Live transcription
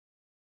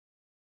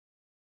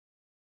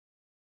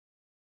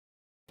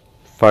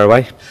Fire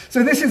away.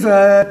 So this is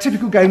a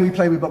typical game we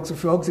play with Box of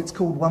Frogs. It's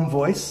called One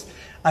Voice,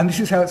 and this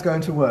is how it's going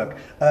to work.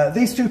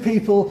 These two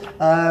people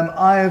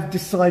I have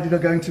decided are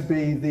going to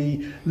be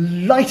the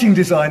lighting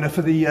designer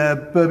for the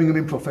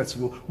Birmingham Improv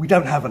Festival. We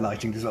don't have a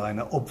lighting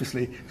designer,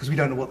 obviously, because we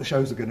don't know what the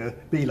shows are going to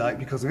be like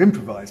because they're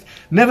improvised.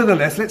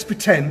 Nevertheless, let's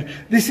pretend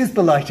this is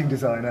the lighting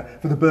designer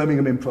for the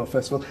Birmingham Improv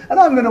Festival, and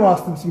I'm going to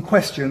ask them some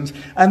questions,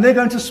 and they're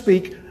going to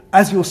speak,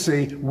 as you'll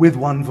see, with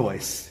one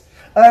voice.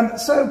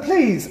 So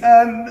please,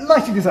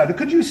 lighting designer,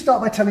 could you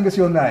start by telling us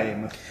your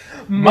name?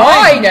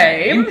 My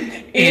name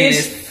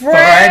is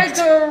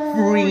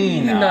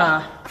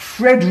Fredrina.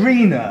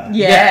 Fredrina?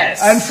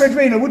 Yes. And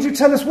Fredrina, would you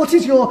tell us what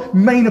is your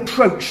main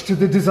approach to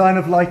the design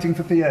of lighting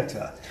for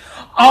theatre?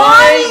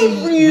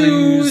 I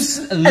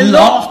use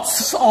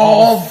lots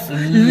of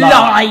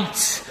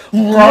light,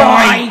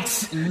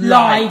 bright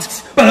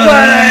light,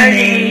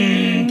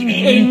 burning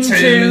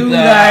into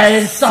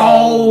the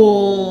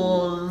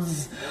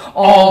souls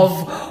of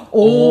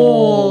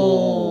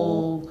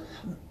all,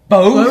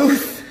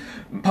 both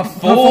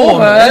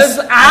performers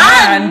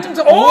and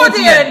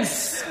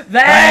audience.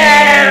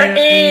 There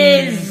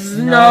is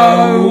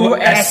no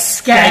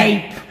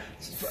escape.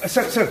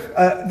 So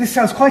this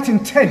sounds quite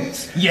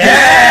intense.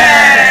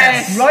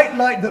 Yes! Bright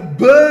light that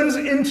burns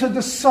into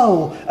the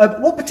soul.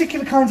 What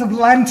particular kinds of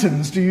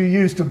lanterns do you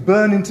use to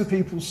burn into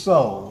people's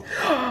soul?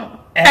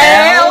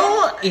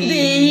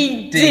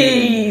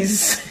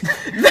 LEDs.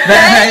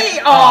 They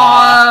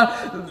are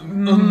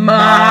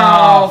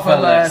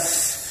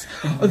marvellous.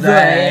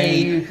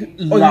 They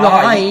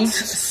light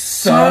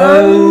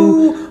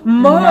so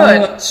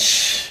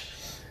much.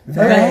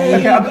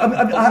 They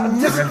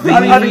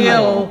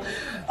reveal.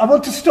 I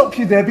want to stop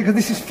you there because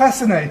this is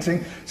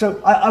fascinating. So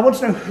I want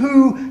to know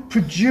who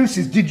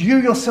produces, did you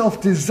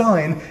yourself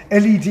design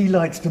LED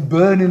lights to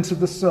burn into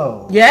the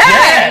soul?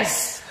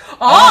 Yes!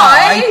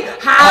 I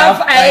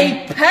have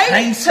a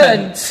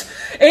patent.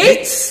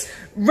 It's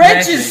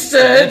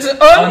registered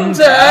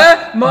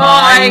under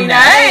my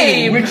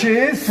name. Which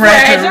is?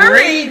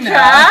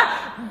 Fredrina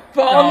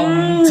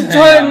von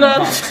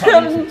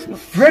Tönnissen.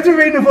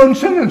 Fredrina von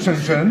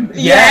Tönnissen?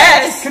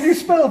 Yes! Can you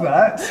spell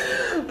that?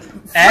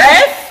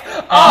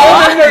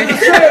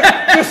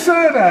 The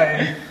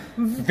surname.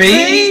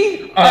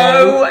 VON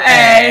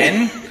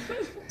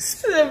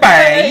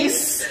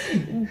space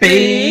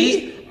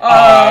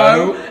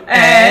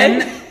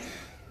BONINGTERONON.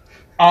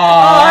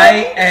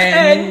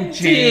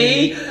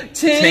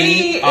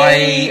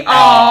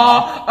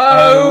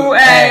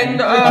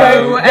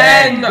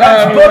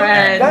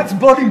 That's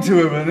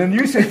Boddington, and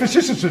you say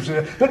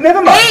but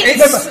never mind.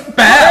 It's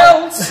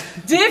spelled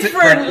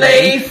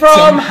differently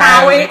from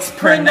how it's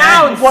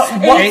pronounced.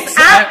 It's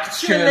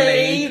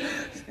actually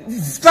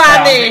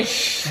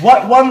Spanish.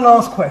 One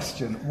last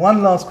question.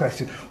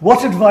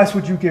 What advice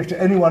would you give to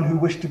anyone who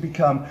wished to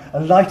become a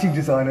lighting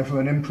designer for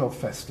an improv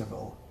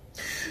festival?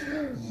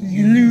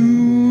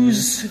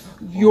 Lose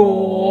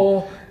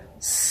your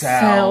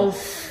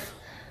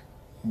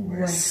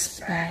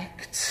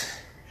self-respect.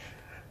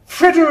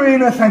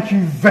 Fredrina, thank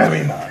you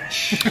very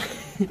much.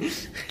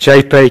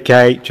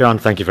 JPK, John,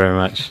 thank you very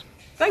much.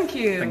 Thank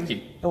you. Thank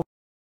you.